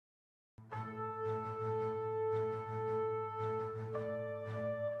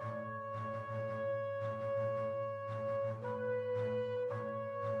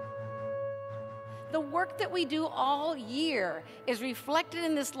The work that we do all year is reflected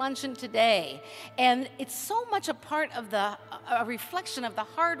in this luncheon today, and it's so much a part of a reflection of the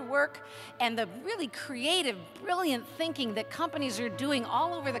hard work and the really creative, brilliant thinking that companies are doing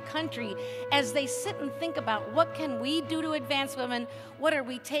all over the country as they sit and think about what can we do to advance women, what are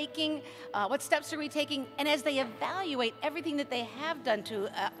we taking, what steps are we taking, and as they evaluate everything that they have done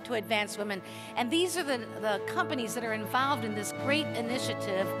to advance women. And these are the companies that are involved in this great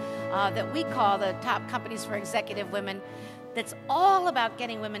initiative that we call the Top Companies for Executive Women, that's all about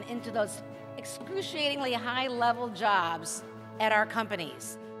getting women into those excruciatingly high-level jobs at our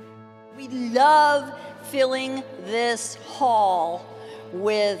companies. We love filling this hall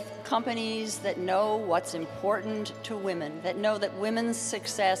with companies that know what's important to women, that know that women's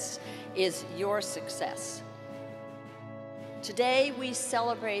success is your success. Today we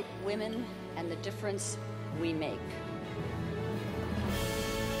celebrate women and the difference we make.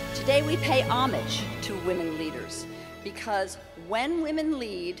 Today we pay homage to women leaders because when women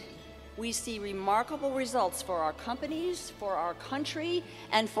lead, we see remarkable results for our companies, for our country,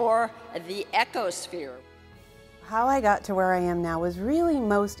 and for the ecosphere. How I got to where I am now was really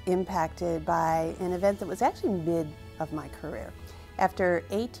most impacted by an event that was actually mid of my career. After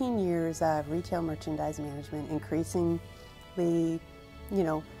 18 years of retail merchandise management, increasingly,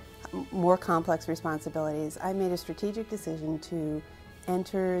 more complex responsibilities, I made a strategic decision to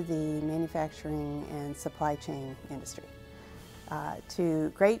enter the manufacturing and supply chain industry. To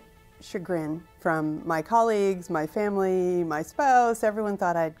great chagrin from my colleagues, my family, my spouse, everyone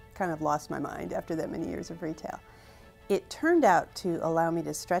thought I'd kind of lost my mind after that many years of retail. It turned out to allow me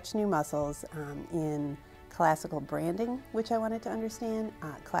to stretch new muscles in classical branding, which I wanted to understand,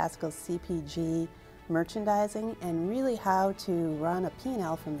 classical CPG merchandising, and really how to run a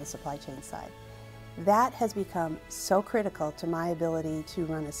P&L from the supply chain side. That has become so critical to my ability to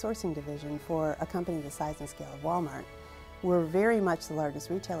run a sourcing division for a company the size and scale of Walmart. We're very much the largest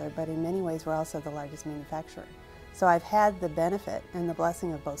retailer, but in many ways we're also the largest manufacturer. So I've had the benefit and the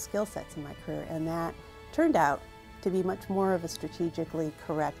blessing of both skill sets in my career, and that turned out to be much more of a strategically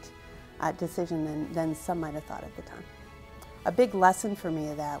correct decision than some might have thought at the time. A big lesson for me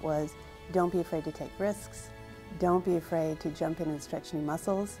of that was don't be afraid to take risks, don't be afraid to jump in and stretch new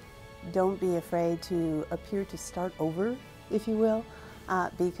muscles, don't be afraid to appear to start over, if you will,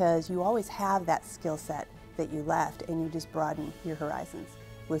 because you always have that skill set that you left and you just broaden your horizons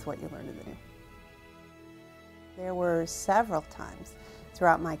with what you learned in the new. There were several times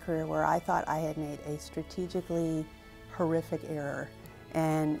throughout my career where I thought I had made a strategically horrific error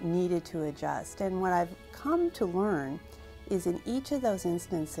and needed to adjust. And what I've come to learn is in each of those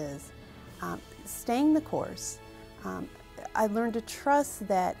instances, staying the course, I learned to trust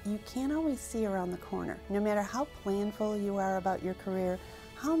that you can't always see around the corner. No matter how planful you are about your career,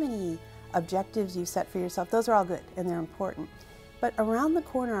 how many objectives you set for yourself, those are all good and they're important. But around the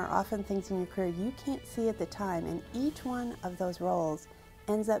corner are often things in your career you can't see at the time, and each one of those roles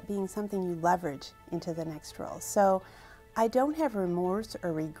ends up being something you leverage into the next role. So I don't have remorse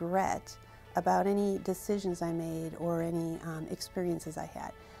or regret about any decisions I made or any experiences I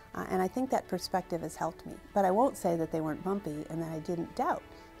had. And I think that perspective has helped me. But I won't say that they weren't bumpy and that I didn't doubt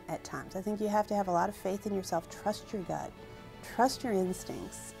at times. I think you have to have a lot of faith in yourself, trust your gut, trust your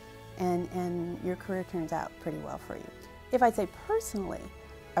instincts, and your career turns out pretty well for you. If I'd say personally,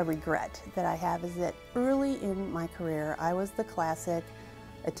 a regret that I have is that early in my career, I was the classic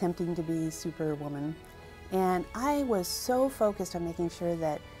attempting to be superwoman. And I was so focused on making sure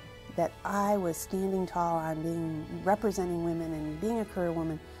that I was standing tall on representing women and being a career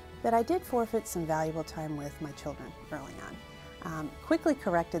woman that I did forfeit some valuable time with my children early on. Quickly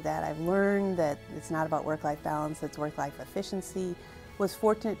corrected that. I've learned that it's not about work-life balance, it's work-life efficiency. Was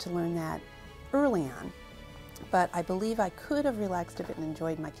fortunate to learn that early on. But I believe I could have relaxed a bit and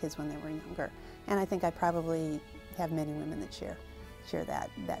enjoyed my kids when they were younger. And I think I probably have many women that share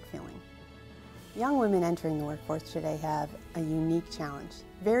that feeling. Young women entering the workforce today have a unique challenge,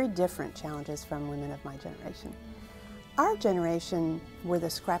 very different challenges from women of my generation. Our generation were the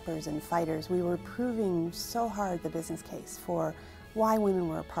scrappers and fighters. We were proving so hard the business case for why women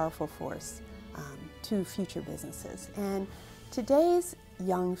were a powerful force to future businesses. And today's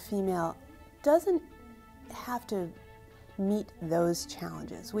young female doesn't have to meet those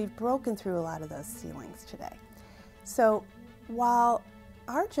challenges. We've broken through a lot of those ceilings today. So while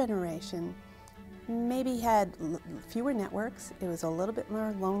our generation maybe had fewer networks, it was a little bit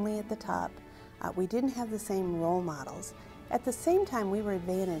more lonely at the top, we didn't have the same role models. At the same time, we were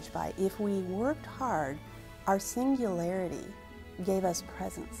advantaged by, if we worked hard, our singularity gave us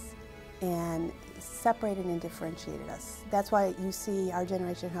presence and separated and differentiated us. That's why you see our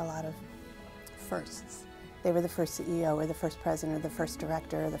generation had a lot of firsts. They were the first CEO or the first president or the first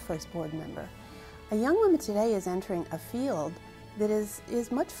director or the first board member. A young woman today is entering a field that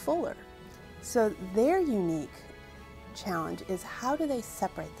is much fuller. So their unique challenge is, how do they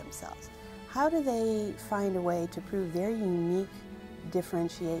separate themselves? How do they find a way to prove their unique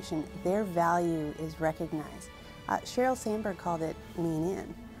differentiation, their value is recognized? Sheryl Sandberg called it lean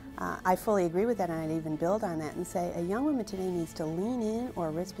in. I fully agree with that, and I'd even build on that and say a young woman today needs to lean in or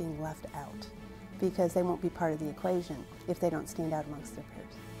risk being left out, because they won't be part of the equation if they don't stand out amongst their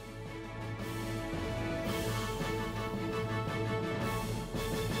peers.